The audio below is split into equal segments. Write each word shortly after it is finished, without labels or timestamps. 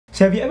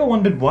So have you ever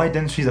wondered why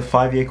dentistry is a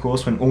 5-year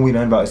course when all we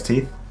learn about is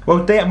teeth? Well,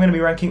 today I'm going to be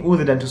ranking all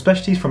the dental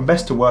specialties from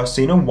best to worst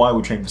so you know why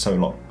we train for so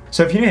long.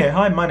 So if you're new here,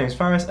 hi, my name is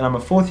Faris and I'm a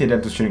 4th year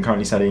dental student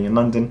currently studying in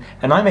London,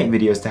 and I make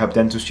videos to help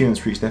dental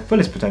students reach their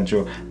fullest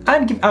potential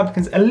and give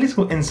applicants a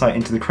little insight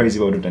into the crazy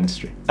world of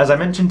dentistry. As I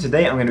mentioned,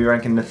 today I'm going to be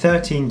ranking the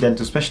 13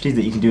 dental specialties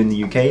that you can do in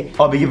the UK.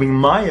 I'll be giving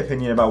my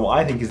opinion about what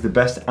I think is the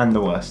best and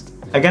the worst.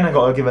 Again, I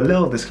gotta give a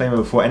little disclaimer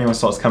before anyone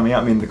starts coming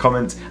at me in the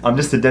comments. I'm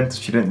just a dental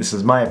student, this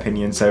is my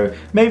opinion, so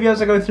maybe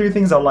as I go through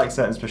things I'll like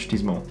certain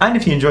specialties more. And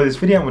if you enjoy this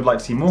video and would like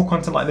to see more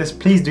content like this,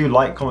 please do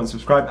like, comment,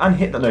 subscribe and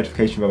hit that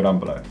notification bell down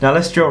below. Now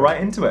let's drill right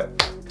into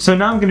it. So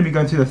now I'm going to be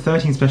going through the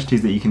 13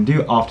 specialties that you can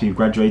do after you've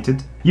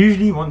graduated.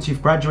 Usually once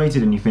you've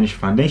graduated and you finish your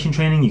foundation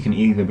training, you can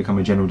either become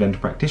a general dental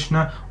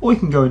practitioner or you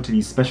can go into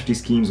these specialty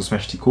schemes or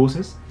specialty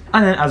courses,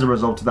 and then as a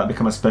result of that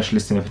become a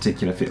specialist in a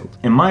particular field.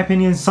 In my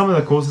opinion, some of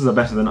the courses are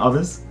better than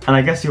others, and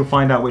I guess you'll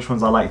find out which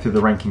ones I like through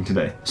the ranking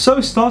today.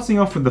 So starting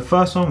off with the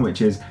first one,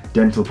 which is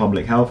dental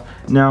public health.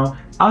 Now,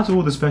 out of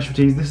all the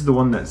specialties, this is the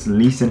one that's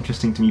least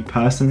interesting to me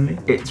personally.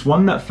 It's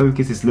one that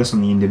focuses less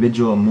on the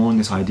individual and more on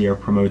this idea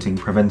of promoting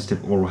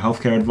preventative oral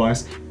healthcare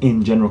advice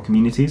in general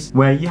communities.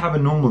 Where you have a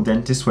normal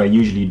dentist where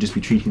usually you'd just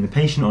be treating the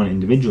patient on an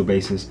individual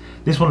basis,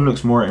 this one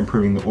looks more at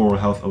improving the oral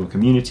health of a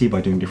community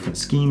by doing different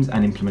schemes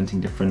and implementing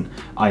different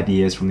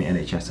ideas from the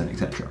NHS and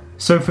etc.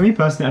 So for me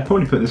personally, I'd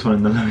probably put this one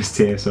in the lowest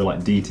tier, so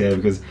like D tier,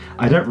 because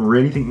I don't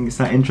really think it's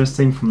that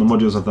interesting. From the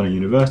modules I've done at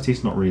university,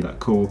 it's not really that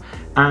cool,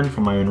 and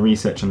from my own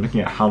research and looking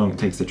at how long it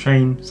takes to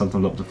train,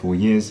 sometimes up to 4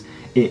 years,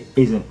 it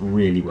isn't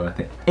really worth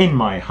it, in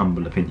my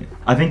humble opinion.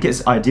 I think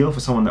it's ideal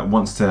for someone that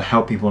wants to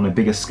help people on a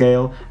bigger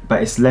scale,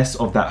 but it's less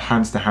of that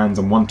hands-to-hands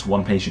and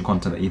one-to-one patient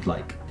contact that you'd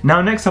like. Now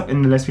next up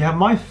in the list we have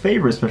my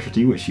favourite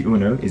specialty, which you all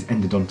know is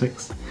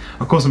endodontics.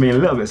 Of course I'm being a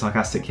little bit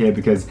sarcastic here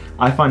because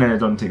I find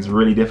endodontics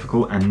really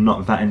difficult and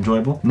not that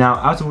enjoyable. Now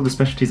out of all the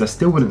specialties I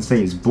still wouldn't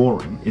say it's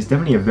boring. It's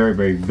definitely a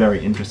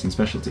very interesting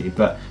specialty,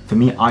 but for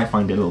me I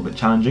find it a little bit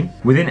challenging.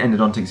 Within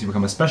endodontics you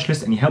become a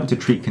specialist and you help to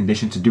treat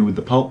conditions to do with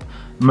the pulp,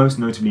 most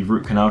notably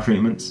root canal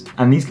treatments.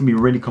 And these can be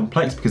really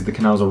complex because the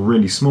canals are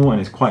really small and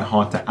it's quite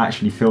hard to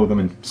actually fill them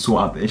and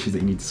sort out the issues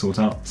that you need to sort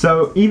out.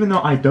 So even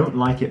though I don't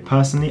like it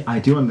personally, I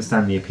do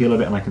understand the appeal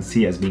of it and I can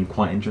see it as being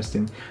quite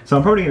interesting. So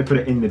I'm probably going to put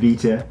it in the B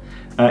tier.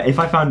 If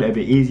I found it a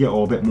bit easier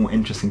or a bit more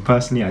interesting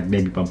personally, I'd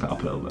maybe bump it up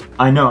a little bit.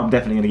 I know I'm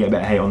definitely going to get a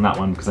bit of hate on that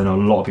one because I know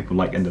a lot of people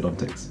like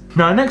endodontics.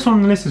 Now the next one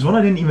on the list is one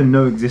I didn't even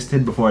know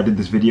existed before I did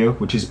this video,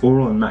 which is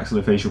oral and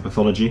maxillofacial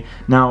pathology.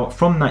 Now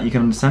from that you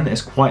can understand that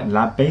it's quite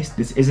lab based.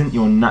 This isn't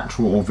your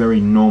natural or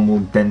very normal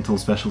dental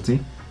specialty.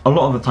 A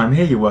lot of the time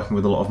here you're working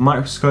with a lot of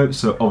microscopes,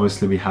 so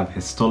obviously we have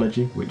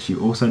histology, which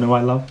you also know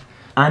I love.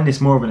 And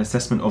it's more of an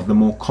assessment of the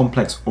more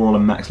complex oral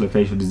and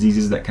maxillofacial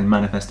diseases that can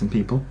manifest in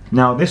people.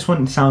 Now this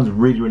one sounds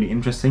really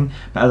interesting,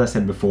 but as I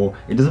said before,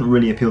 it doesn't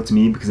really appeal to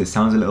me because it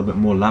sounds a little bit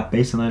more lab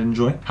based than I'd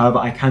enjoy. However,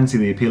 I can see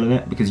the appeal in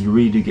it because you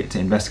really do get to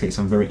investigate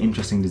some very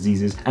interesting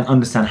diseases and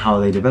understand how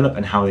they develop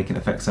and how they can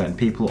affect certain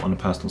people on a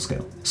personal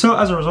scale. So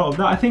as a result of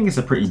that, I think it's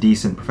a pretty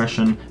decent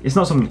profession. It's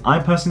not something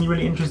I'm personally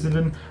really interested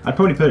in. I'd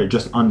probably put it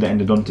just under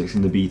endodontics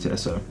in the B tier,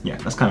 so yeah,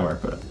 that's kind of where I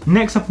put it.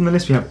 Next up on the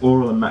list we have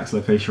oral and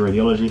maxillofacial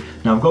radiology.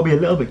 Now I've got to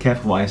be a little bit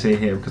careful what I say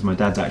here because my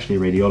dad's actually a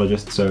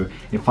radiologist, so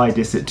if I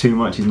diss it too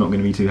much he's not going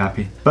to be too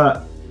happy.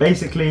 But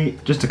basically,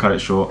 just to cut it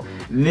short,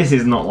 this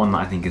is not one that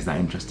I think is that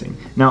interesting.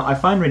 Now I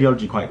find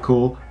radiology quite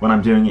cool when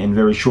I'm doing it in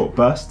very short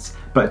bursts,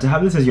 but to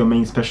have this as your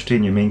main specialty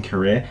and your main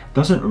career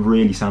doesn't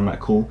really sound that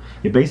cool.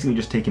 You're basically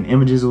just taking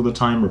images all the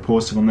time,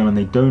 reporting on them, and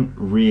they don't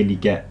really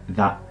get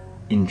that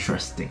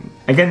interesting.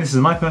 Again, this is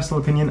my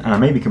personal opinion and I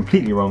may be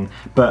completely wrong,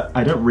 but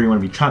I don't really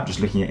want to be trapped just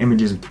looking at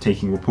images,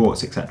 taking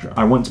reports, etc.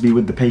 I want to be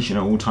with the patient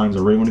at all times. I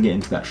really want to get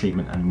into that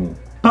treatment and more.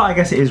 But I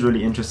guess it is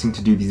really interesting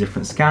to do these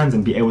different scans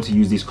and be able to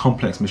use these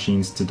complex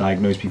machines to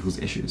diagnose people's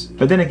issues.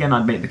 But then again,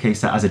 I'd make the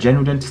case that as a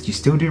general dentist, you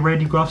still do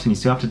radiographs and you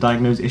still have to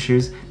diagnose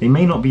issues. They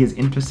may not be as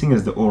interesting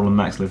as the oral and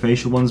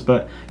maxillofacial ones,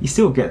 but you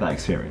still get that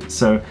experience.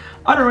 So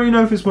I don't really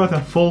know if it's worth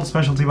a full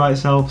specialty by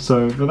itself,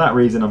 so for that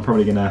reason, I'm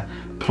probably gonna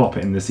plop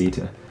it in the C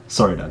tier.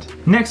 Sorry, Dad.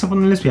 Next up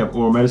on the list we have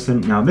oral medicine.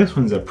 Now this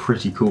one's a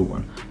pretty cool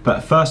one, but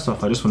first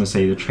off I just want to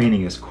say the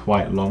training is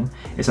quite long.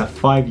 It's a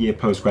 5-year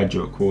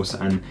postgraduate course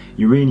and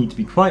you really need to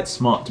be quite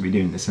smart to be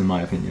doing this in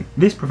my opinion.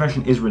 This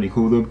profession is really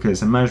cool though because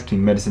it's a marriage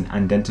between medicine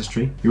and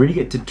dentistry. You really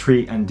get to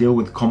treat and deal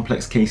with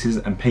complex cases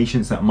and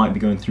patients that might be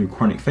going through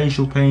chronic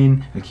facial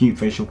pain, acute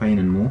facial pain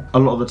and more. A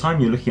lot of the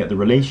time you're looking at the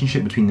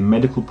relationship between the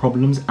medical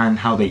problems and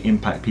how they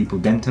impact people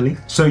dentally.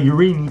 So you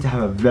really need to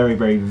have a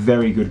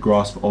very good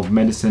grasp of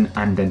medicine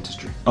and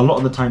dentistry. A lot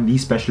of the time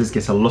these specialists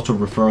get a lot of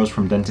referrals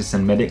from dentists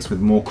and medics with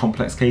more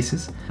complex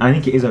cases, and I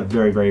think it is a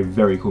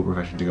very cool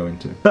profession to go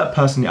into. But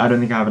personally I don't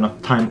think I have enough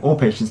time or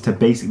patience to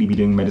basically be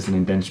doing medicine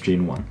and dentistry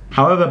in one.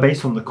 However,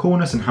 based on the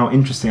coolness and how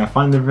interesting I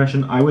find the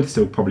profession, I would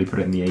still probably put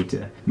it in the A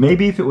tier.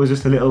 Maybe if it was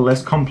just a little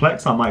less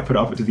complex I might put it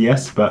up to the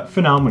S, but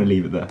for now I'm going to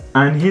leave it there.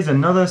 And here's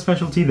another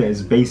specialty that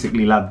is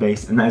basically lab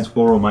based, and that is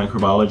oral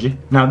microbiology.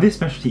 Now this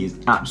specialty is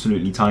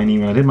absolutely tiny.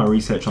 When I did my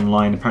research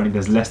online, apparently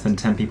there's less than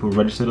 10 people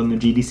registered on the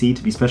GDC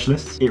to be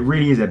specialists. it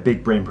really is a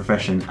big brain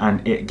profession,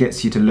 and it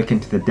gets you to look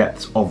into the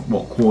depths of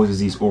what causes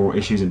these oral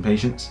issues in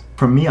patients.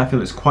 For me, I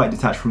feel it's quite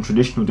detached from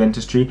traditional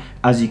dentistry,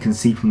 as you can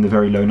see from the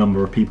very low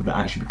number of people that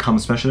actually become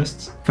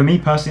specialists. For me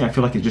personally, I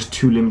feel like it's just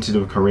too limited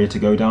of a career to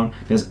go down.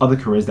 There's other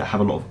careers that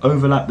have a lot of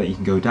overlap that you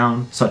can go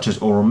down, such as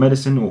oral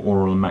medicine or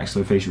oral and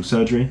maxillofacial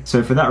surgery.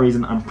 So for that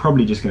reason, I'm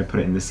probably just going to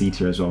put it in the C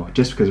tier as well,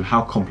 just because of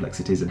how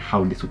complex it is and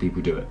how little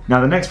people do it.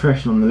 Now, the next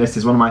profession on the list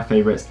is one of my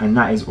favourites, and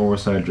that is oral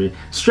surgery.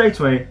 Straight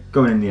away,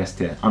 going in the S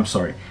tier. I'm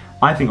sorry.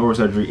 I think oral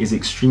surgery is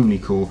extremely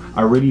cool.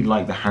 I really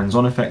like the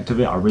hands-on effect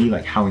of it. I really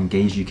like how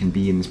engaged you can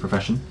be in this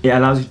profession. It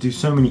allows you to do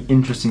so many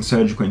interesting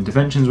surgical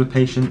interventions with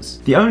patients.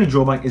 The only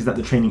drawback is that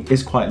the training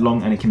is quite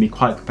long and it can be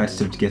quite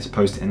competitive to get a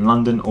post in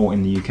London or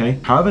in the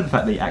UK. However, the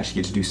fact that you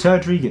actually get to do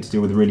surgery, get to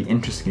deal with really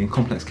interesting and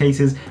complex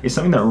cases, is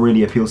something that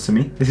really appeals to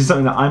me. This is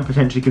something that I'm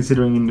potentially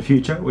considering in the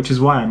future, which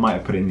is why I might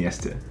have put it in the S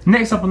tier.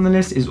 Next up on the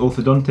list is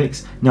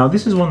orthodontics. Now,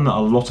 this is one that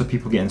a lot of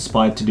people get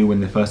inspired to do when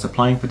they're first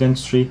applying for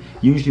dentistry,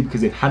 usually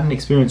because they've had an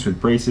experience with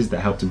braces that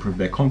helped improve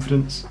their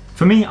confidence.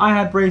 For me, I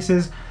had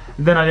braces,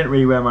 then I didn't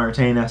really wear my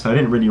retainer, so I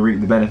didn't really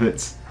reap the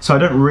benefits. So I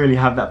don't really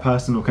have that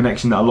personal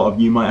connection that a lot of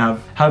you might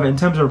have. However, in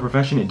terms of a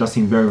profession, it does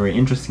seem very, very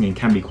interesting and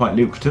can be quite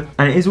lucrative.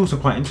 And it is also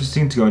quite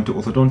interesting to go into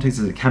orthodontics,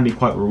 as it can be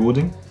quite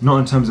rewarding. Not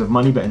in terms of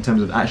money, but in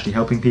terms of actually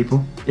helping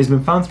people. It's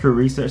been found through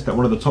research that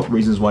one of the top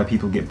reasons why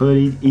people get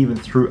bullied, even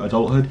through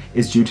adulthood,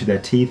 is due to their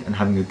teeth and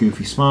having a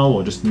goofy smile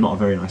or just not a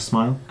very nice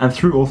smile. And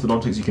through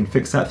orthodontics, you can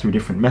fix that through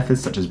different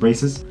methods, such as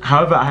braces.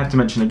 However, I have to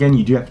mention again,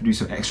 you do have to do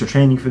some extra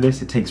training for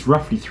this. It takes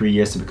roughly 3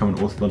 years to become an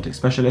orthodontic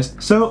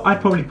specialist. So I'd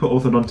probably put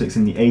orthodontics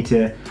in the A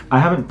tier. I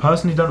haven't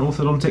personally done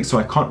orthodontics, so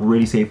I can't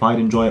really say if I'd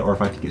enjoy it or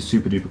if I think it's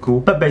super duper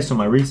cool, but based on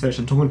my research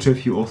and talking to a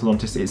few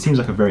orthodontists, it seems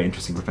like a very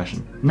interesting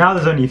profession. Now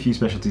there's only a few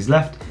specialties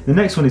left. The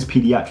next one is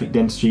Paediatric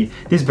Dentistry.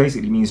 This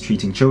basically means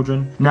treating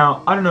children.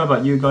 Now, I don't know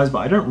about you guys, but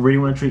I don't really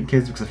want to treat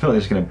kids because I feel like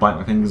they're just going to bite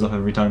my fingers off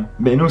every time.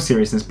 But in all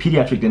seriousness,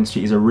 Paediatric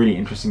Dentistry is a really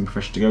interesting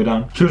profession to go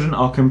down. Children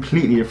are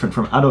completely different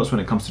from adults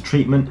when it comes to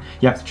treatment.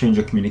 You have to change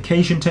your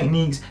communication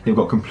techniques, they've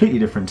got completely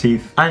different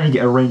teeth, and you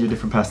get a range of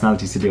different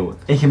personalities to deal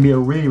with. It can be a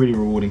really, really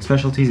rewarding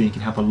specialty, and you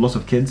can help a lot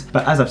of kids,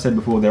 but as I've said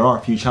before, there are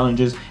a few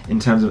challenges in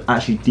terms of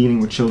actually dealing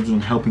with children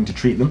and helping to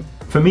treat them.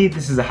 For me,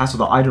 this is a hassle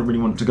that I don't really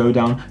want to go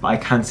down, but I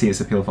can see its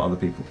appeal for other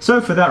people.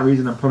 So for that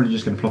reason, I'm probably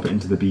just going to plop it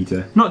into the B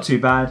tier. Not too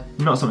bad,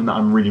 not something that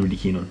I'm really, really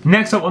keen on.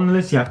 Next up on the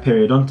list, you have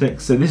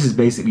Periodontics. So this is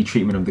basically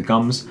treatment of the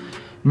gums.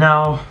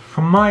 Now,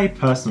 from my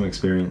personal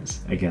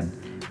experience, again,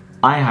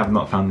 I have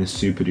not found this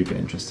super duper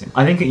interesting.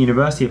 I think at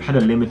university I've had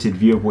a limited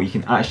view of what you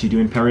can actually do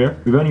in perio.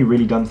 We've only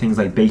really done things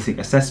like basic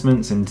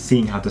assessments and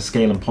seeing how to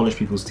scale and polish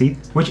people's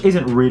teeth, which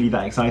isn't really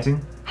that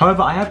exciting.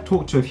 However, I have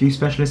talked to a few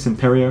specialists in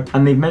perio,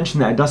 and they've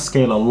mentioned that it does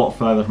scale a lot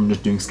further from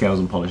just doing scales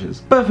and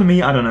polishes. But for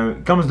me, I don't know,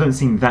 gums don't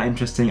seem that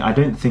interesting. I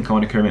don't think I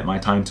want to commit my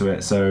time to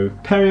it, so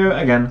perio,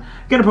 again,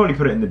 I'm gonna probably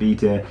put it in the B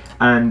tier.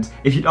 And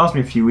if you'd asked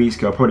me a few weeks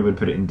ago, I probably would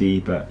put it in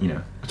D, but you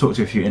know, I talked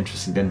to a few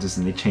interesting dentists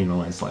and they changed my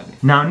mind slightly.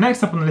 Now,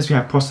 next up on the list we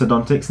have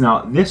Prosthodontics.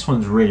 Now, this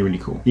one's really, really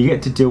cool. You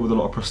get to deal with a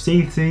lot of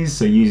prostheses,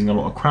 so using a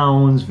lot of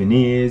crowns,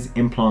 veneers,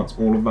 implants,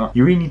 all of that.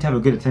 You really need to have a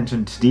good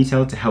attention to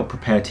detail to help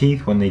prepare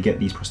teeth when they get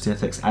these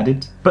prosthetics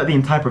added. But the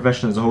entire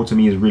profession as a whole to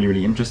me is really,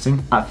 really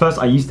interesting. At first,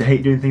 I used to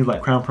hate doing things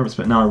like crown preps,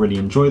 but now I really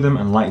enjoy them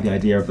and like the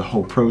idea of the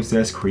whole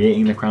process,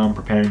 creating the crown,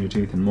 preparing your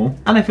tooth and more.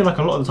 And I feel like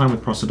a lot of the time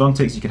with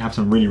prosthodontics, you can have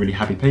some really, really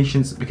happy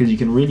patients because you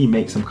can really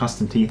make some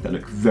custom teeth that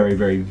look very,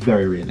 very,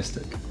 very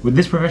realistic. With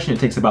this profession, it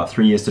takes about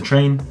 3 years to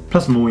train,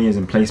 plus more years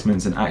in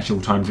placements and actual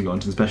time to get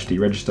onto the specialty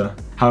register.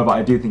 However,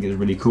 I do think it's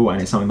really cool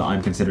and it's something that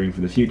I'm considering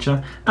for the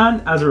future,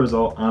 and as a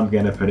result, I'm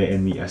going to put it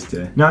in the S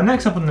tier. Now,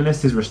 next up on the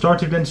list is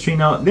Restorative Dentistry.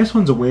 Now, this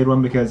one's a weird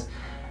one because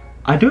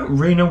I don't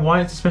really know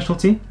why it's a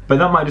specialty, but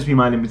that might just be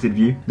my limited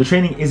view. The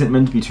training isn't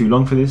meant to be too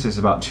long for this, it's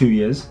about 2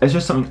 years. It's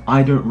just something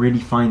I don't really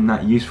find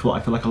that useful. I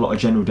feel like a lot of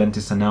general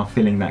dentists are now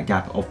filling that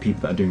gap of people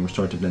that are doing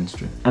restorative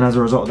dentistry. And as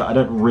a result of that, I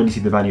don't really see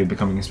the value of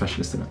becoming a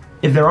specialist in it.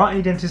 If there are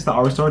any dentists that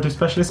are restorative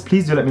specialists,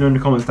 please do let me know in the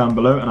comments down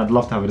below and I'd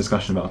love to have a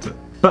discussion about it.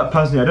 But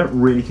personally, I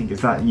don't really think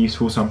it's that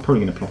useful, so I'm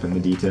probably going to plop it in the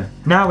D tier.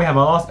 Now we have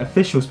our last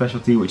official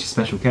specialty, which is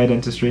special care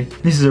dentistry.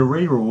 This is a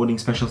really rewarding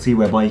specialty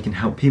whereby you can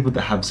help people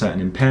that have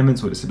certain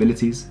impairments or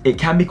disabilities. It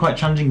can be quite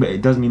challenging, but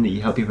it does mean that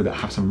you help people that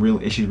have some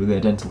real issues with their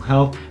dental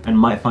health and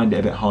might find it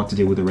a bit hard to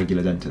deal with a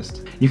regular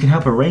dentist. You can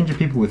help a range of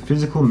people with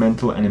physical,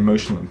 mental and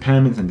emotional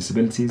impairments and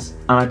disabilities,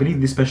 and I believe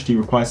this specialty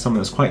requires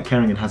someone that's quite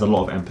caring and has a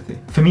lot of empathy.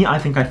 For me, I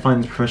think I'd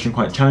find this profession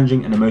quite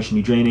challenging and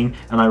emotionally draining,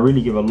 and I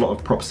really give a lot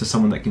of props to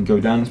someone that can go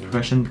down this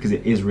profession because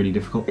it is really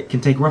difficult. It can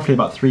take roughly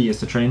about 3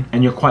 years to train,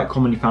 and you're quite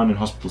commonly found in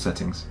hospital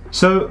settings.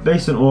 So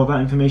based on all of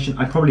that information,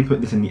 I'd probably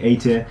put this in the A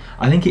tier.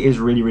 I think it is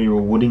really, really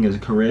rewarding as a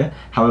career.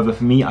 However,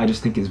 for me, I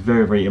just think it's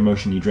very, very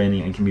emotionally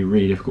draining and can be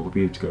really difficult for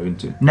people to go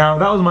into. Now,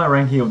 that was my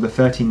ranking of the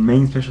 13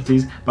 main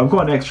specialties, but I've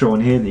got an extra one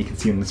here that you can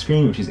see on the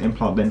screen, which is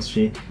implant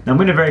dentistry. Now, I'm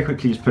going to very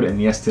quickly just put it in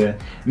the S tier.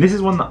 This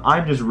is one that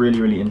I'm just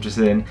really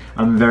interested in.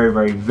 I'm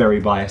very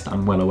biased,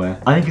 I'm well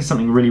aware. I think it's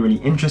something really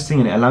interesting,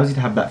 and it allows you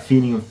to have that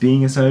feeling of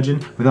being a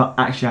surgeon without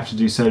actually having to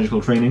do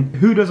surgical training.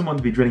 Who doesn't want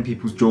to be drilling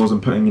people's jaws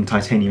and putting in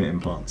titanium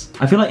implants?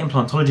 I feel like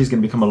implantology is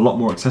going to become a lot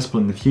more accessible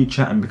in the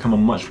future and become a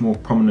much more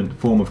prominent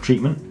form of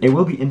treatment. It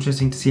will be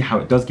interesting to see how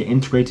it does get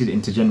integrated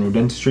into general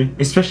dentistry,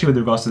 especially with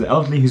regards to the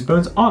elderly whose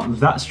bones aren't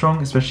that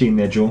strong, especially in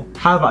their jaw.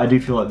 However, I do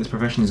feel like this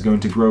profession is going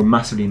to grow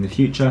massively in the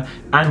future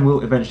and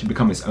will eventually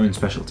become its own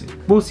specialty.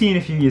 We'll see in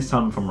a few years'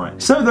 time if I'm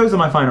right. So those are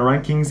my final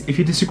rankings. If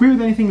you disagree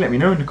with anything, let me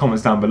know in the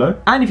comments down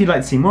below. And if you'd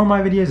like to see more of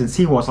my videos and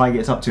see what I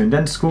get up to in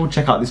dental school,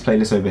 check out this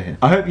playlist over here.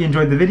 I hope you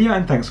enjoyed the video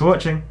and thanks for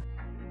watching.